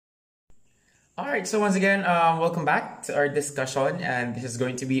All right, so once again, welcome back to our discussion, and this is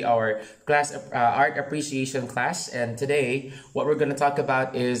going to be our class art appreciation class. And today, what we're going to talk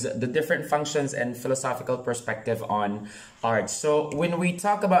about is the different functions and philosophical perspective on art. So when we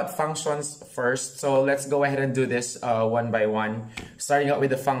talk about functions first, so let's go ahead and do this one by one, starting out with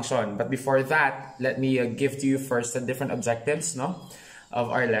the function. But before that, let me give to you first the different objectives, of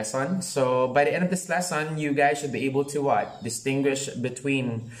our lesson. So by the end of this lesson, you guys should be able to what? Distinguish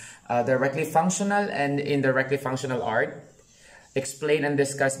between directly functional and indirectly functional art, explain and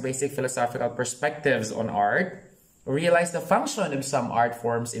discuss basic philosophical perspectives on art, realize the function of some art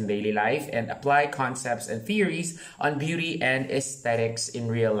forms in daily life, and apply concepts and theories on beauty and aesthetics in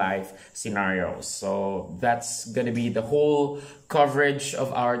real life scenarios. So that's going to be the whole coverage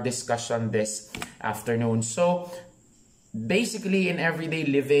of our discussion this afternoon. So basically, in everyday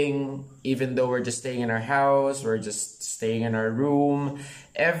living, even though we're just staying in our house, we're just staying in our room,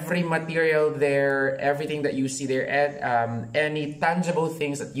 every material there, everything that you see there, any tangible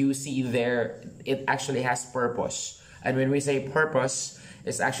things that you see there, it actually has purpose. And when we say purpose,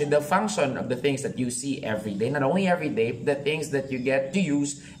 it's actually the function of the things that you see every day. Not only every day, but the things that you get to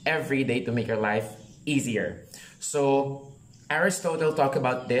use every day to make your life easier. So Aristotle talked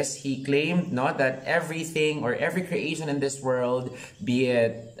about this. He claimed that everything or every creation in this world, be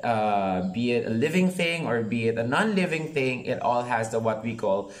it a living thing or be it a non-living thing, it all has what we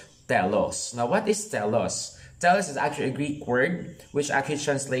call telos. Now, what is telos? Telos is actually a Greek word which actually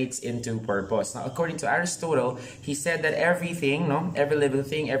translates into purpose. Now, according to Aristotle, he said that everything, every living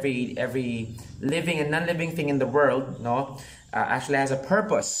thing, every living and non-living thing in the world, actually has a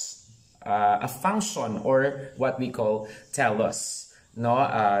purpose. A function, or what we call telos.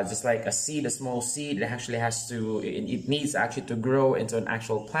 Just like a seed, a small seed, it actually has to, it needs actually to grow into an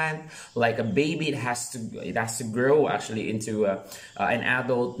actual plant. Like a baby, it has to grow actually into an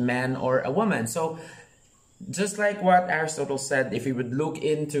adult man or a woman. So just like what Aristotle said, if we would look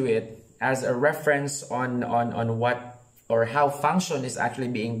into it as a reference on what or how function is actually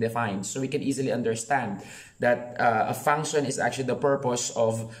being defined, so we can easily understand that a function is actually the purpose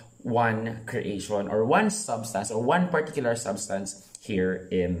of one creation or one substance or one particular substance here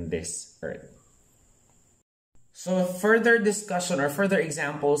in this earth. So further discussion or further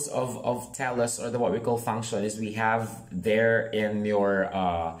examples of telos, or what we call function, is we have there in your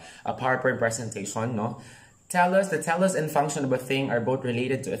a PowerPoint presentation. The telos and function of a thing are both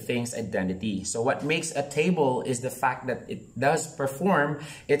related to a thing's identity. So what makes a table is the fact that it does perform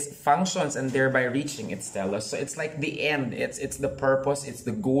its functions and thereby reaching its telos. So it's like the end, it's the purpose, it's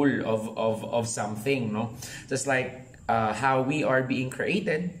the goal of something, Just like how we are being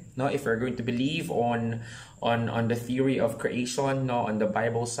created, if we're going to believe on the theory of creation, on the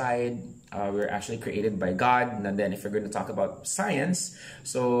Bible side, we're actually created by God. And then if we're going to talk about science,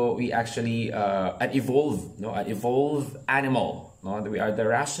 so we actually an evolved animal. We are the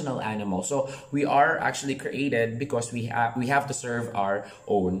rational animal. So we are actually created because we have to serve our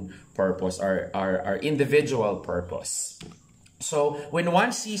own purpose, our individual purpose. So when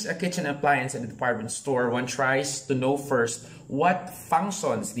one sees a kitchen appliance at a department store, one tries to know first what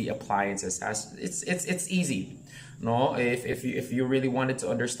functions the appliances has. It's easy. If you really wanted to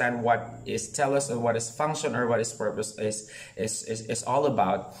understand what is telos or what is function or what is purpose is all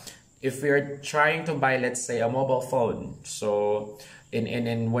about, if we are trying to buy, let's say, a mobile phone, so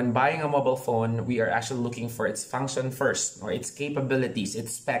when buying a mobile phone, we are actually looking for its function first, or its capabilities,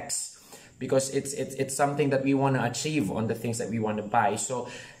 its specs, because it's something that we want to achieve on the things that we want to buy. So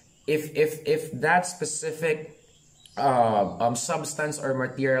if that specific substance or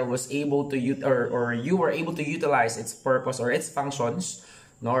material was able to or you were able to utilize its purpose or its functions,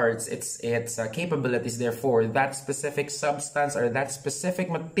 nor its capabilities, therefore that specific substance or that specific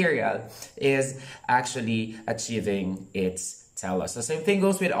material is actually achieving its telos. The same thing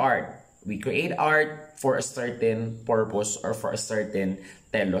goes with art. We create art for a certain purpose or for a certain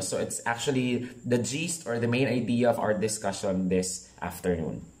telos. So it's actually the gist or the main idea of our discussion this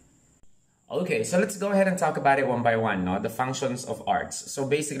afternoon. Okay, so let's go ahead and talk about it one by one, the functions of arts. So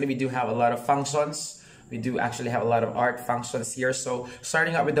basically, we do have a lot of functions. We do actually have a lot of art functions here. So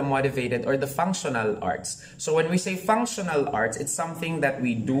starting out with the motivated or the functional arts. So when we say functional arts, it's something that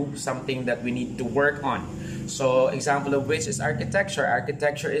we do, something that we need to work on. So example of which is architecture.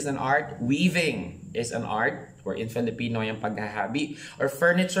 Architecture is an art. Weaving is an art. Or in Filipino, yung paghahabi. Or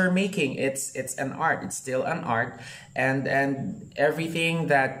furniture making, it's an art. It's still an art. And everything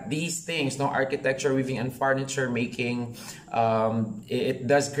that these things, architecture, weaving, and furniture making, it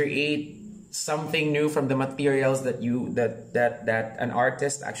does create something new from the materials that that an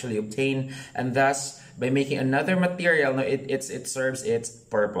artist actually obtained, and thus by making another material, no, it serves its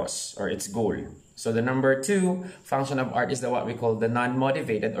purpose or its goal. So the number 2 function of art is what we call the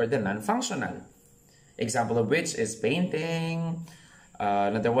non-motivated or the non-functional. Example of which is painting.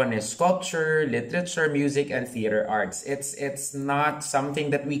 Another one is sculpture, literature, music, and theater arts. It's not something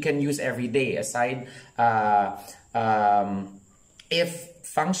that we can use every day. Aside, if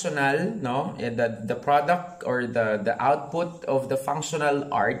functional, no, the product or the output of the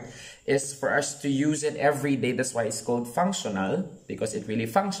functional art is for us to use it every day. That's why it's called functional, because it really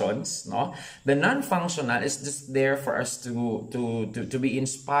functions. No, the non-functional is just there for us to be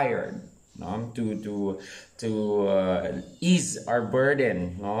inspired. No, to ease our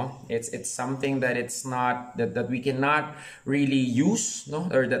burden. No, it's something that it's not that we cannot really use, no,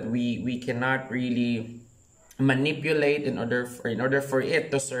 or that we cannot really manipulate in order for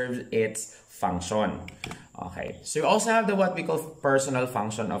it to serve its function. Okay, so you also have the what we call personal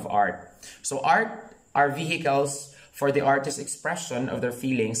function of art. So art are vehicles for the artist's expression of their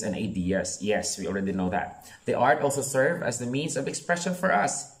feelings and ideas. Yes, we already know that. The art also serve as the means of expression for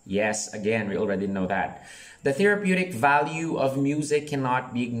us. Yes, again, we already know that. The therapeutic value of music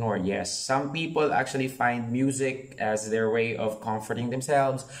cannot be ignored. Yes, some people actually find music as their way of comforting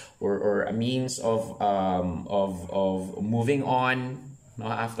themselves, or a means of moving on, no,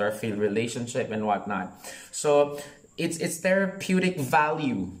 after a failed relationship and whatnot. So it's therapeutic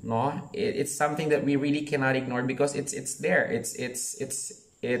value, no. It's something that we really cannot ignore because it's there.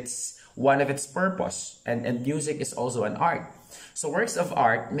 It's one of its purpose, and music is also an art. So works of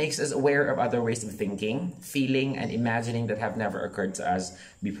art makes us aware of other ways of thinking, feeling, and imagining that have never occurred to us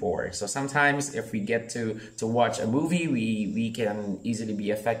before. So sometimes if we get to watch a movie, we can easily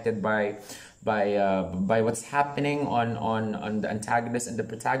be affected by what's happening on the antagonist and the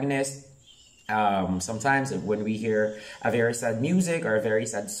protagonist. Sometimes when we hear a very sad music or a very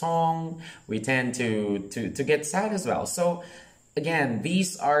sad song, we tend to get sad as well. So again,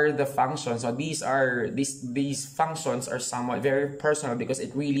 these are the functions, or these functions are somewhat very personal because it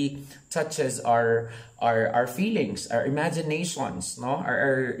really touches our feelings, our imaginations, no?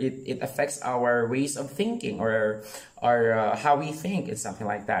 It affects our ways of thinking, or our how we think, and something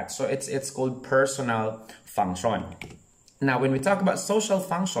like that. So it's called personal function. Now, when we talk about social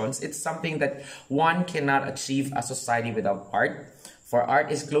functions, it's something that one cannot achieve a society without art. For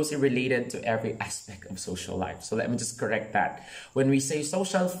art is closely related to every aspect of social life. So let me just correct that. When we say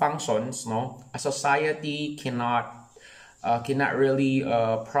social functions, no, a society cannot really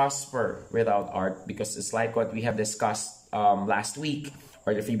prosper without art, because it's like what we have discussed last week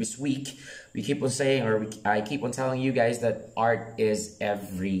or the previous week. We keep on saying, I keep on telling you guys that art is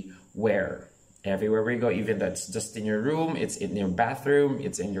everywhere. Everywhere we go, even that's just in your room, it's in your bathroom,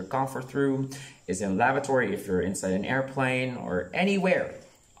 it's in your comfort room, it's in a lavatory, if you're inside an airplane, or anywhere,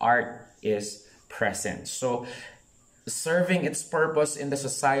 art is present. So serving its purpose in the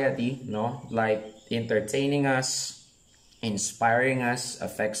society, no, like entertaining us, inspiring us,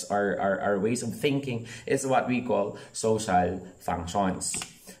 affects our ways of thinking, is what we call social functions.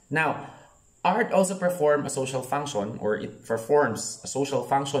 Now, art also performs a social function, or it performs a social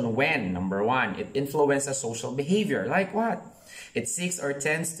function when, number 1, it influences social behavior. Like what? It seeks or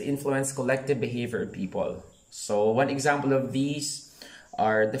tends to influence collective behavior of people. So one example of these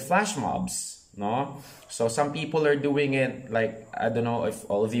are the flash mobs, no? So some people are doing it, like, I don't know if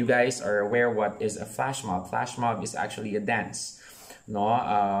all of you guys are aware what is a flash mob. Flash mob is actually a dance, no?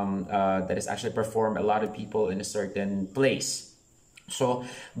 That is actually performed a lot of people in a certain place. So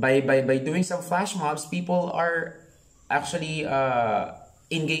by doing some flash mobs, people are actually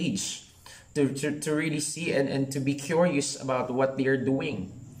engaged to really see and to be curious about what they're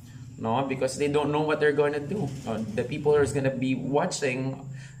doing, no, because they don't know what they're going to do. The people who are going to be watching,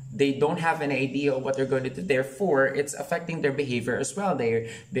 they don't have an idea of what they're going to do. Therefore, it's affecting their behavior as well.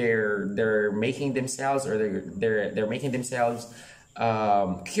 They're making themselves, or they're making themselves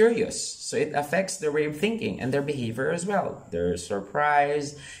curious. So it affects their way of thinking and their behavior as well. They're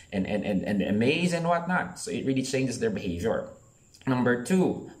surprised and amazed and whatnot. So it really changes their behavior. Number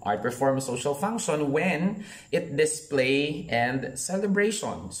 2, art performs social function when it display and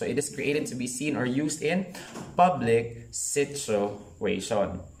celebration. So it is created to be seen or used in public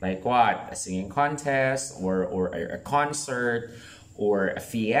situation. Like what? A singing contest, or a concert, or a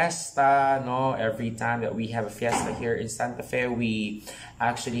fiesta, no? Every time that we have a fiesta here in Santa Fe, we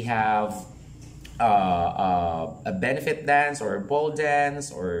actually have a benefit dance, or a ball dance,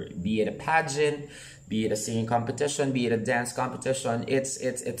 or be it a pageant. be it a singing competition, be it a dance competition. It's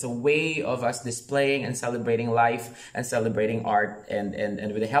a way of us displaying and celebrating life and celebrating art, and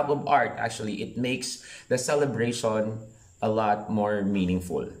with the help of art, actually, it makes the celebration a lot more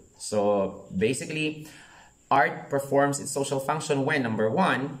meaningful. So basically, art performs its social function when, number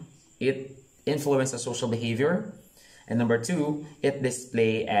one, it influences social behavior, and number two, it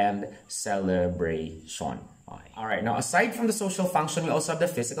display and celebration. All right, now aside from the social function, we also have the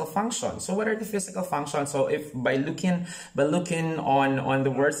physical function. So what are the physical functions? So if by looking on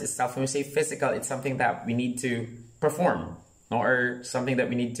the words itself, when we say physical, it's something that we need to perform, no, or something that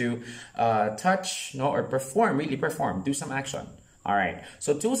we need to touch, no, or perform, really perform, do some action. All right,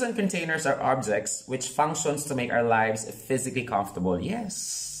 so tools and containers are objects which functions to make our lives physically comfortable.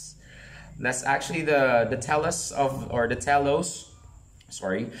 Yes, that's actually the telos of, or the telos,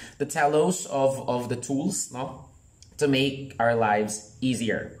 sorry, the telos of the tools, no, to make our lives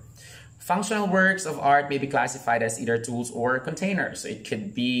easier. Functional works of art may be classified as either tools or containers. So it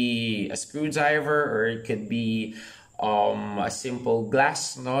could be a screwdriver, or it could be a simple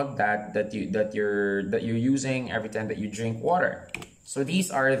glass, no, that you're using every time that you drink water. So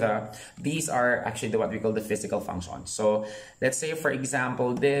these are actually what we call the physical functions. So let's say, for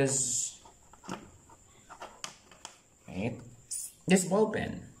example, this, right, this ball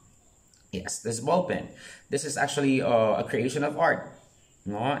pen. Yes, this ball pen. This is actually a creation of art.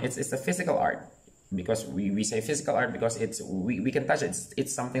 No, it's a physical art, because we say physical art because we can touch it.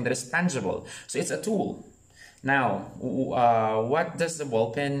 It's something that is tangible. So it's a tool. Now, what does the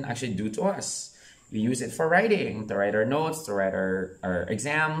ball pen actually do to us? We use it for writing, to write our notes, to write our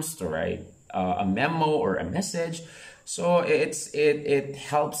exams, to write a memo or a message. So it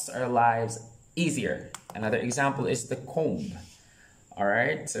helps our lives easier. Another example is the comb. All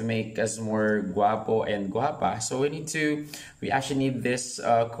right, to make us more guapo and guapa. So we actually need this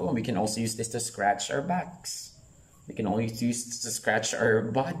comb. We can also use this to scratch our backs. We can only use this to scratch our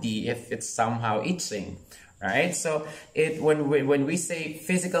body if it's somehow itching. Right, so when we say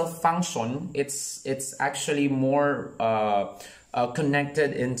physical function, it's actually more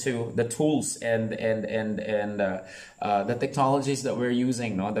connected into the tools and the technologies that we're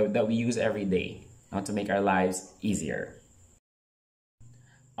using, no, that we use every day, to make our lives easier.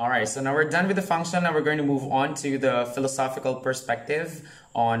 All right, so now we're done with the function. Now we're going to move on to the philosophical perspective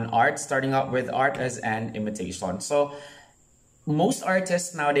on art, starting out with art as an imitation. So most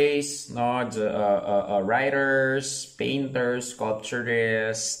artists nowadays, no, writers, painters,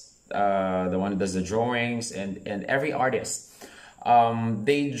 sculpturists, the one that does the drawings, and every artist,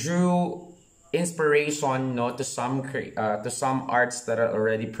 they drew inspiration, no, to some arts that are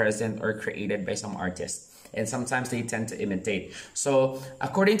already present or created by some artists. And sometimes they tend to imitate. So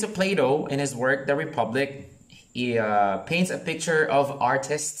according to Plato, in his work, The Republic, he paints a picture of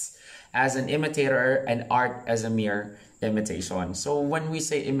artists as an imitator and art as a mere imitation. So when we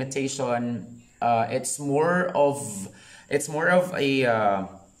say imitation, it's more of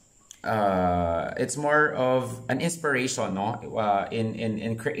an inspiration, no,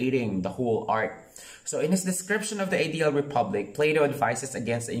 in creating the whole art. So in his description of the ideal republic, Plato advises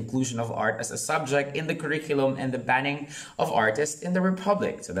against the inclusion of art as a subject in the curriculum and the banning of artists in the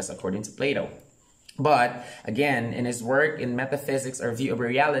republic. So that's according to Plato. But again, in his work in Metaphysics or View of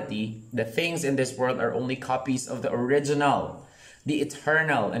Reality, the things in this world are only copies of the original, the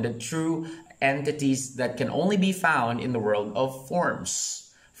eternal, and the true entities that can only be found in the world of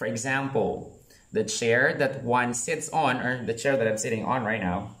forms. For example, the chair that one sits on, or the chair that I'm sitting on right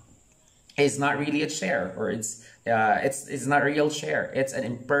now, is not really a chair, or it's not a real chair. It's an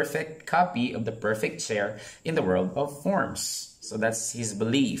imperfect copy of the perfect chair in the world of forms. So that's his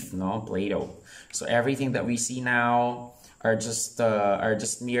belief, no, Plato. So everything that we see now are just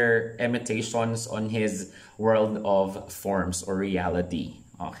mere imitations on his world of forms or reality.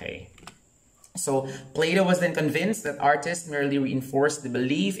 Okay. So Plato was then convinced that artists merely reinforce the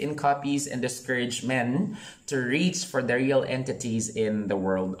belief in copies and discourage men to reach for the real entities in the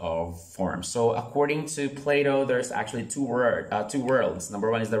world of forms. So according to Plato, there's actually two worlds.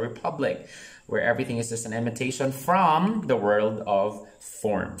 Number one is the Republic, where everything is just an imitation from the world of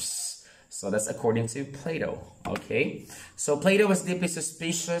forms. So that's according to Plato. Okay. So Plato was deeply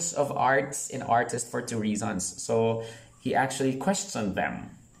suspicious of arts and artists for two reasons. So he actually questioned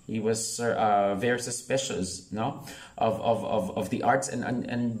them. He was very suspicious, no, of the arts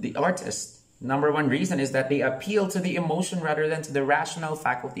and the artists. Number one reason is that they appeal to the emotion rather than to the rational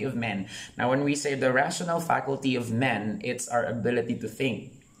faculty of men. Now, when we say the rational faculty of men, it's our ability to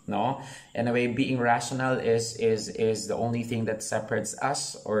think, no? In a way, being rational is the only thing that separates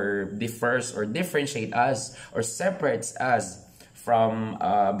us or differs or differentiate us or separates us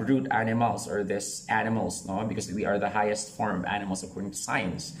brute animals, or this animals, no, because we are the highest form of animals according to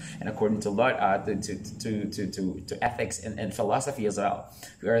science and according to ethics and philosophy as well.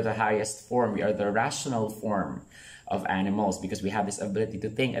 We are the highest form. We are the rational form of animals because we have this ability to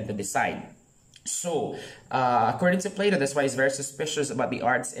think and to decide. So, according to Plato, that's why he's very suspicious about the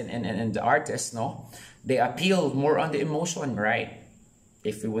arts and the artists, no? They appeal more on the emotion, right?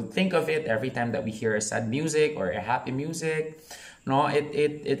 If we would think of it, every time that we hear a sad music or a happy music, no,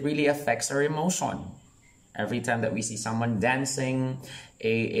 it really affects our emotion. Every time that we see someone dancing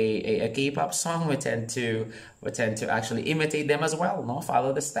a K-pop song, we tend to actually imitate them as well, no?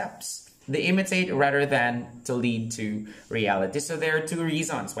 Follow the steps. They imitate rather than to lead to reality. So there are two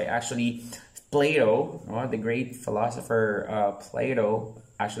reasons why actually Plato, the great philosopher Plato,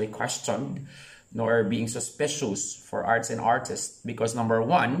 actually questioned nor being suspicious for arts and artists, because number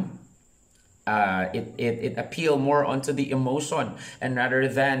one, it appeal more onto the emotion and rather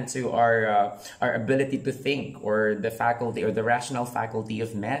than to our ability to think, or the faculty or the rational faculty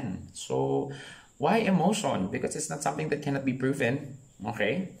of men. So why emotion? Because it's not something that cannot be proven.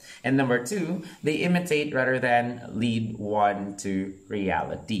 Okay, and number two, they imitate rather than lead one to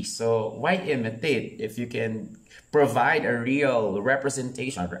reality. So why imitate if you can provide a real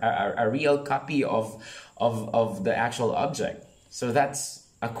representation, a real copy of the actual object? So that's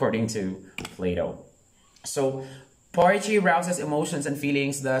according to Plato. So poetry rouses emotions and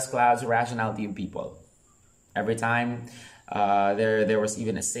feelings, thus clouds rationality of people. Every time there was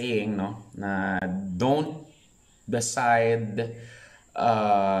even a saying, no, don't decide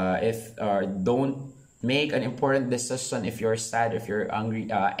don't make an important decision if you're sad, if you're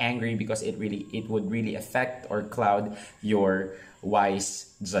angry, because it would really affect or cloud your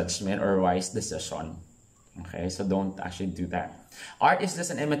wise judgment or wise decision. Okay, so don't actually do that. Art is just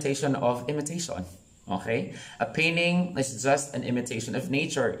an imitation of imitation. Okay, a painting is just an imitation of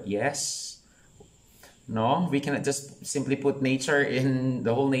nature. Yes. No, we cannot just simply put nature in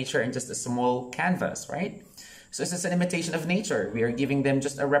the whole nature in just a small canvas, right? So it's just an imitation of nature. We are giving them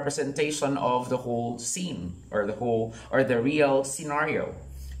just a representation of the whole scene, or the real scenario.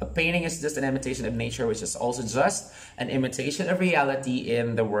 A painting is just an imitation of nature, which is also just an imitation of reality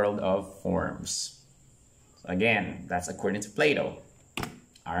in the world of forms. So again, that's according to Plato.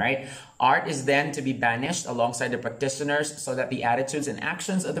 All right. Art is then to be banished alongside the practitioners so that the attitudes and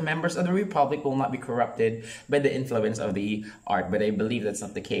actions of the members of the Republic will not be corrupted by the influence of the art. But I believe that's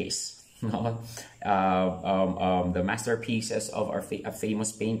not the case. The masterpieces of our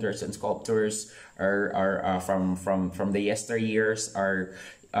famous painters and sculptors are from the yesteryears are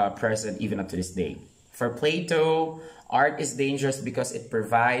present even up to this day. For Plato, art is dangerous because it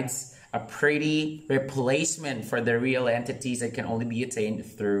provides a pretty replacement for the real entities that can only be attained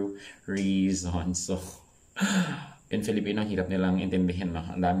through reason. So, in Filipino, hirap nilang intindihin, no?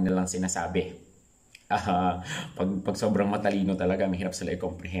 Ang dami nilang sinasabi. Pag sobrang matalino talaga, mahirap sila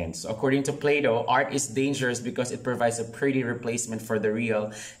i-comprehend. So according to Plato, art is dangerous because it provides a pretty replacement for the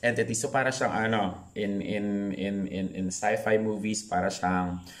real entity. So para siyang in sci-fi movies, para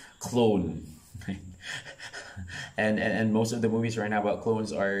siyang clone. and most of the movies right now about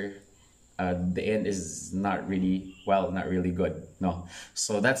clones are the end is not really good. No.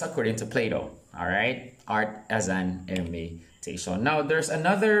 So that's according to Plato. All right, art as an imitation. Now there's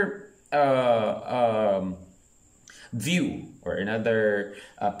another view or another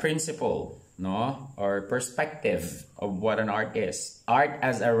principle, no, or perspective of what an art is. Art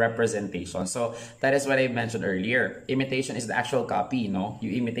as a representation. So that is what I mentioned earlier. Imitation is the actual copy, no?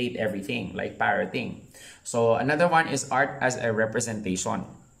 You imitate everything, like parroting. So another one is art as a representation.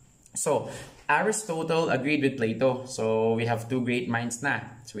 So Aristotle agreed with Plato. So we have two great minds now.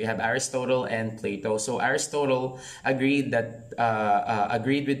 So we have Aristotle and Plato. So Aristotle agreed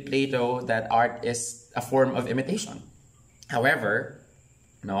with Plato that art is a form of imitation. However,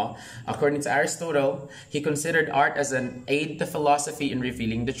 no, according to Aristotle, he considered art as an aid to philosophy in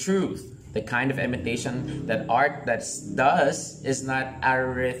revealing the truth. The kind of imitation that art does is not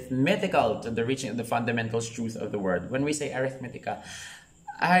arithmetical to the reaching of the fundamental truth of the word. When we say arithmetica,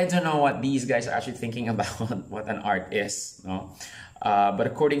 I don't know what these guys are actually thinking about what an art is, no? But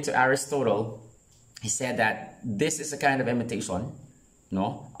according to Aristotle, he said that this is a kind of imitation,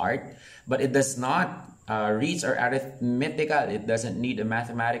 no, art, but it does not reach or arithmetical. It doesn't need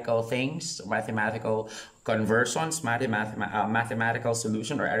mathematical things, mathematical conversions, mathematical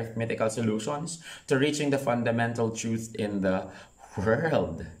solution or arithmetical solutions to reaching the fundamental truth in the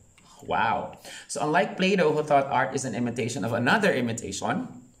world. Wow. So unlike Plato, who thought art is an imitation of another imitation,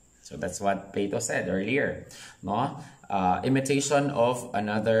 So that's what Plato said earlier, no? Imitation of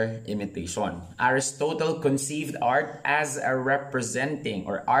another imitation. Aristotle conceived art as a representing,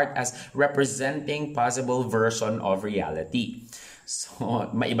 or art as representing possible version of reality.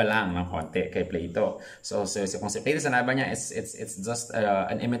 So, maiba lang ng konti kay Plato. So kung si Plato, sinabi niya, it's just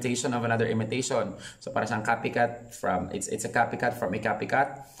an imitation of another imitation. So, para siyang copycat from, it's a copycat from a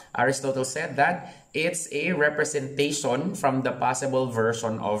copycat. Aristotle said that it's a representation from the possible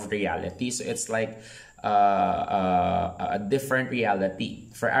version of reality. So, it's like a different reality.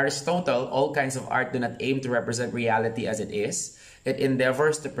 For Aristotle, all kinds of art do not aim to represent reality as it is. It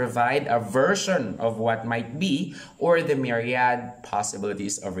endeavors to provide a version of what might be, or the myriad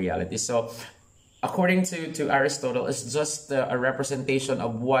possibilities of reality. So, according to Aristotle, it's just a representation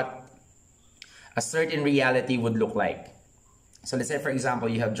of what a certain reality would look like. So, let's say, for example,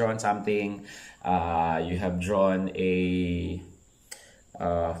 you have drawn something, you have drawn a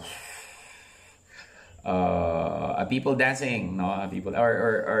people dancing, no, people,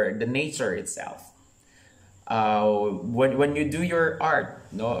 or the nature itself. When you do your art,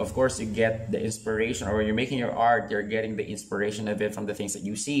 no, of course you get the inspiration, or when you're making your art, you're getting the inspiration of it from the things that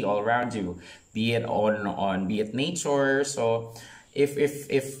you see all around you, be it be it nature. So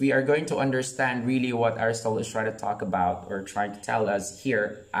if we are going to understand really what Aristotle is trying to talk about, or trying to tell us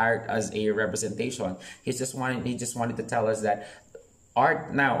here, art as a representation, he just wanted to tell us that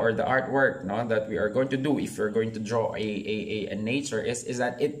art now, or the artwork, no, that we are going to do, if we're going to draw a nature, is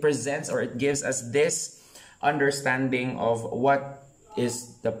that it presents, or it gives us this understanding of what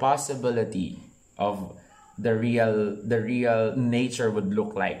is the possibility of the real nature would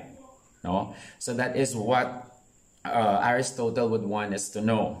look like, no? So that is what Aristotle would want us to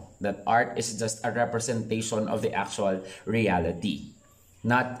know, that art is just a representation of the actual reality,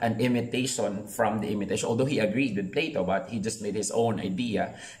 not an imitation from the imitation. Although he agreed with Plato, but he just made his own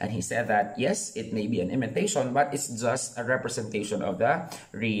idea, and he said that yes, it may be an imitation, but it's just a representation of the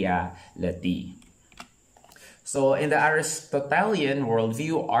reality. So in the Aristotelian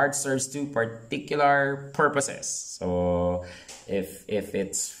worldview, art serves two particular purposes. So if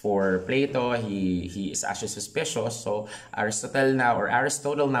it's for Plato, he is actually suspicious. So Aristotle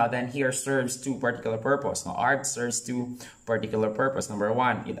now then here serves two particular purposes. Now art serves two particular purposes. Number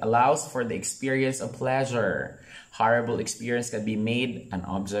one, it allows for the experience of pleasure. Horrible experience can be made an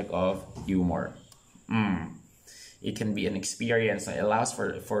object of humor. It can be an experience that allows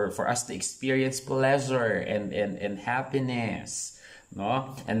for us to experience pleasure and happiness,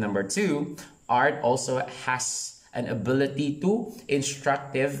 no? And number two, art also has an ability to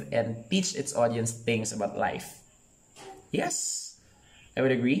instructive and teach its audience things about life. Yes, I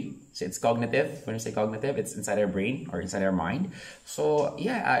would agree. So it's cognitive. When we say cognitive, it's inside our brain or inside our mind. So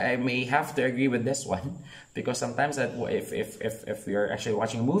yeah, I may have to agree with this one, because sometimes that if we are actually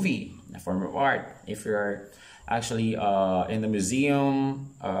watching a movie, a form of art, if you're actually in the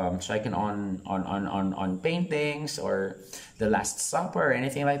museum, checking on paintings or the Last Supper or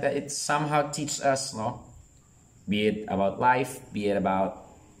anything like that, it somehow teaches us, no, be it about life, be it about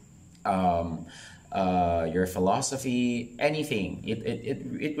your philosophy, anything.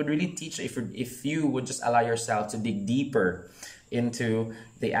 It would really teach if you would just allow yourself to dig deeper into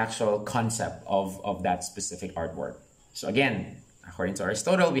the actual concept of that specific artwork. So again, according to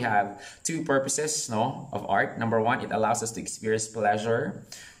Aristotle, we have two purposes, no, of art. Number one, it allows us to experience pleasure,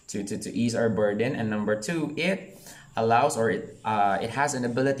 to ease our burden. And number two, it allows, or it has an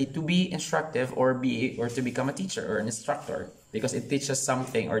ability to be instructive, or to become a teacher or an instructor, because it teaches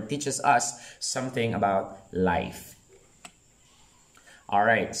something, or teaches us something about life. All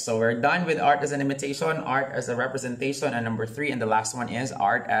right, so we're done with art as an imitation, art as a representation, and number three, and the last one is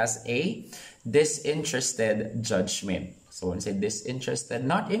art as a disinterested judgment. So when I say disinterested,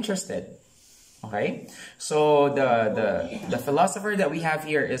 not interested. Okay, so the philosopher that we have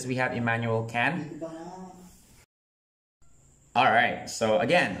here is, we have Immanuel Kant. All right, so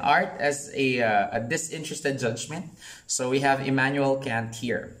again, art as a disinterested judgment. So we have Immanuel Kant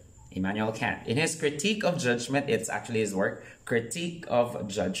here. Immanuel Kant, in his Critique of Judgment, it's actually his work, Critique of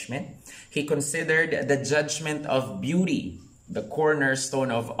Judgment, he considered the judgment of beauty, the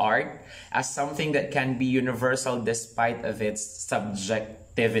cornerstone of art, as something that can be universal despite of its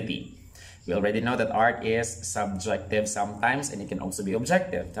subjectivity. We already know that art is subjective sometimes, and it can also be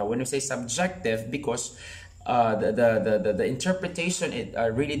objective. Now, when we say subjective, because the interpretation, it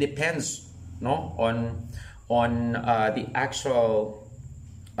really depends, no, on the actual,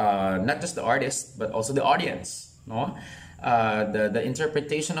 not just the artist, but also the audience, no. The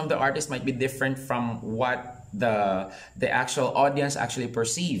interpretation of the artist might be different from what the actual audience actually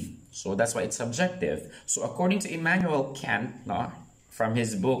perceive. So that's why it's subjective. So according to Immanuel Kant, no, from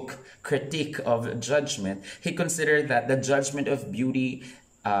his book Critique of Judgment, he considered that the judgment of beauty,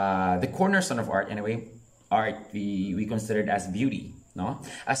 the cornerstone of art anyway, art we considered as beauty, no,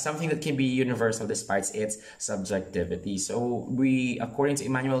 as something that can be universal despite its subjectivity. So we, according to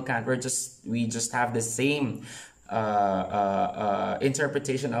Immanuel Kant, we just have the same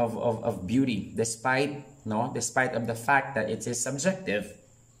interpretation of beauty, despite of the fact that it is subjective.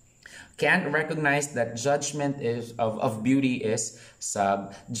 Kant recognized that judgment of beauty is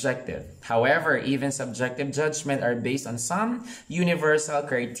subjective. However, even subjective judgment are based on some universal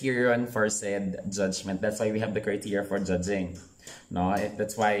criterion for said judgment. That's why we have the criteria for judging. No,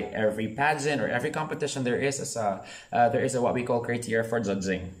 that's why every pageant or every competition there is a what we call criteria for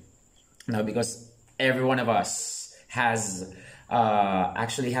judging. No, because every one of us has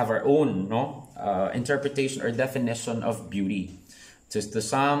actually have our own interpretation or definition of beauty. To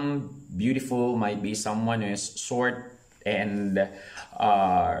some, beautiful might be someone who is short and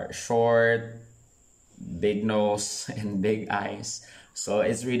big nose and big eyes. So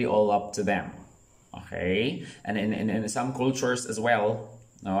it's really all up to them. Okay, and in some cultures as well,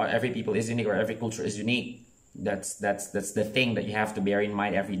 every people is unique, or every culture is unique. That's the thing that you have to bear in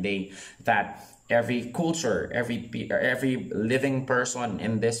mind every day, that every culture, every living person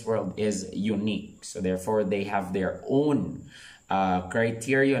in this world is unique. So therefore, they have their own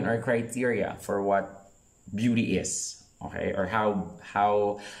criterion or criteria for what beauty is, okay, or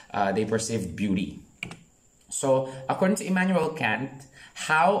how they perceive beauty. So according to Immanuel Kant,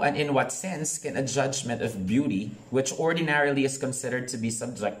 how and in what sense can a judgment of beauty, which ordinarily is considered to be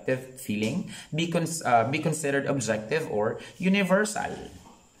subjective feeling, be considered objective or universal?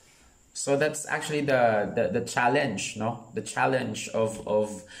 So that's actually the challenge, the challenge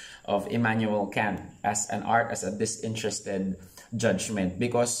of Immanuel Kant as a disinterested judgment.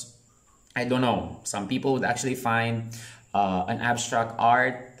 Because I don't know, some people would actually find an abstract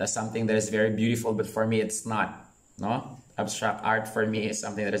art as something that is very beautiful, but for me it's not. Abstract art for me is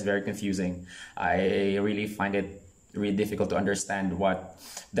something that is very confusing. I really find it really difficult to understand what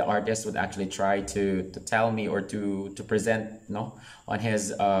the artist would actually try to tell me or to present on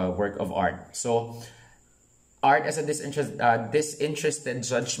his work of art. So art as a disinterested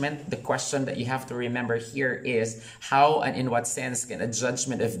judgment, the question that you have to remember here is, how and in what sense can a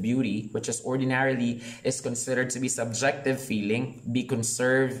judgment of beauty, which is ordinarily is considered to be subjective feeling, be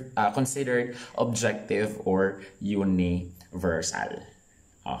considered objective or universal?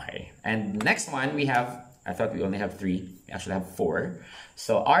 Okay, and next one we have, I thought we only have 3, we actually have 4.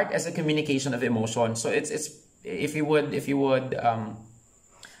 So art as a communication of emotion. So it's if you would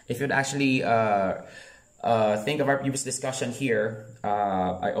actually think of our previous discussion here,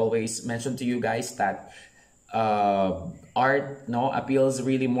 I always mentioned to you guys that art appeals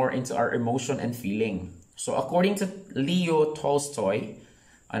really more into our emotion and feeling. So according to Leo Tolstoy,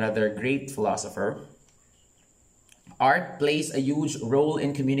 another great philosopher, art plays a huge role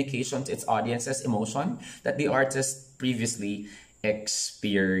in communication to its audience's emotion that the artist previously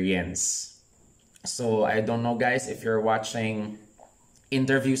experienced. So I don't know, guys, if you're watching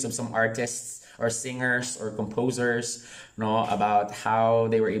interviews of some artists or singers or composers, about how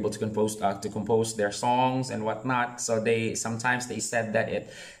they were able to compose their songs and whatnot. So they sometimes said that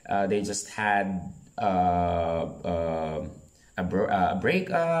they just had a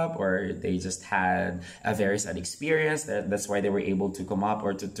breakup, or they just had a very sad experience. That's why they were able to come up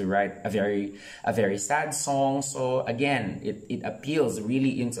or to write a very sad song. So again, it appeals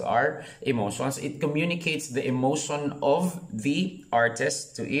really into our emotions. It communicates the emotion of the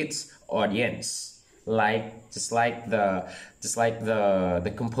artist to its audience, just like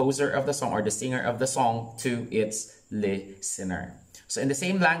the composer of the song or the singer of the song to its listener. So in the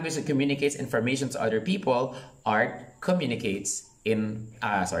same language that communicates information to other people, art communicates emotions.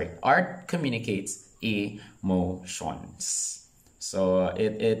 So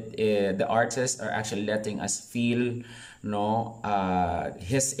the artists are actually letting us feel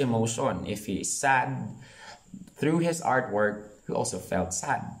his emotion. If he is sad, through his artwork, he also felt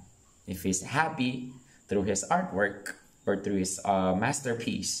sad. If he's happy, through his artwork or through his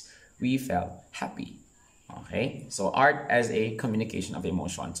masterpiece, we felt happy. Okay, so art as a communication of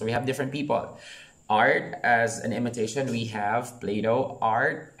emotion. So we have different people. Art as an imitation, we have Plato.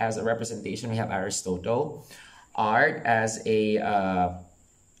 Art as a representation, we have Aristotle. Art as a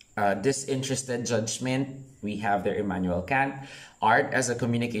disinterested judgment, we have there Immanuel Kant. Art as a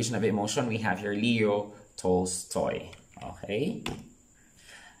communication of emotion, we have here Leo Tolstoy. Okay.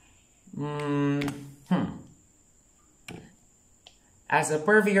 As a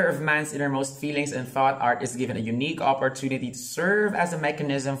purveyor of man's innermost feelings and thought, art is given a unique opportunity to serve as a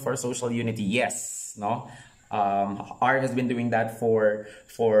mechanism for social unity. Yes, Art has been doing that for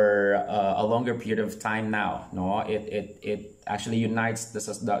a longer period of time now. No, it actually unites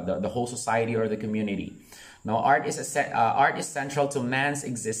the whole society or the community. Now, art is central to man's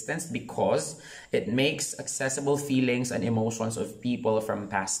existence because it makes accessible feelings and emotions of people from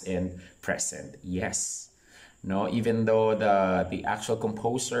past and present. Yes. No, even though the actual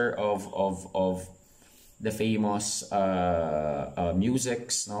composer of the famous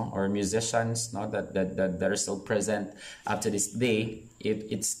musics, no, or musicians, no, that are still present up to this day,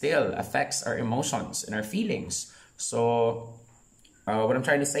 it still affects our emotions and our feelings. So what I'm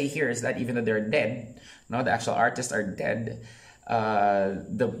trying to say here is that even though they're dead, no, the actual artists are dead,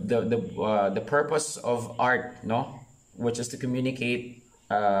 the purpose of art, no, which is to communicate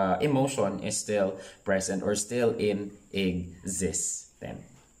emotion, is still present or still in existence.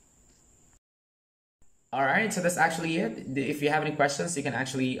 All right, so that's actually it. If you have any questions, you can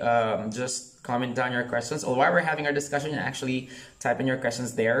actually just comment down your questions. Or while we're having our discussion, you can actually type in your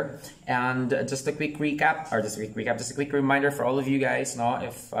questions there. And just a quick recap, just a quick reminder for all of you guys, no,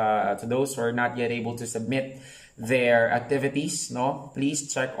 if to those who are not yet able to submit their activities, no,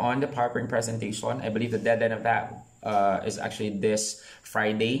 please check on the PowerPoint presentation. I believe the deadline of that is actually this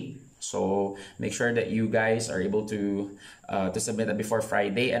Friday. So make sure that you guys are able to submit it before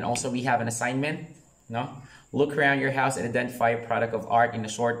Friday. And also we have an assignment. No? Look around your house and identify a product of art in a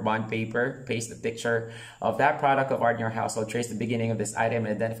short bond paper. Paste the picture of that product of art in your household. Trace the beginning of this item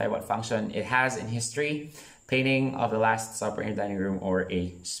and identify what function it has in history. Painting of the Last Supper in your dining room or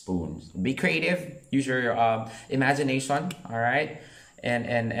a spoon. Be creative. Use your imagination. All right,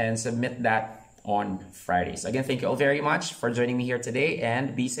 and submit that on Fridays. Again, thank you all very much for joining me here today,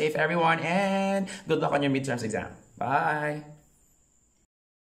 and be safe, everyone, and good luck on your midterms exam. Bye.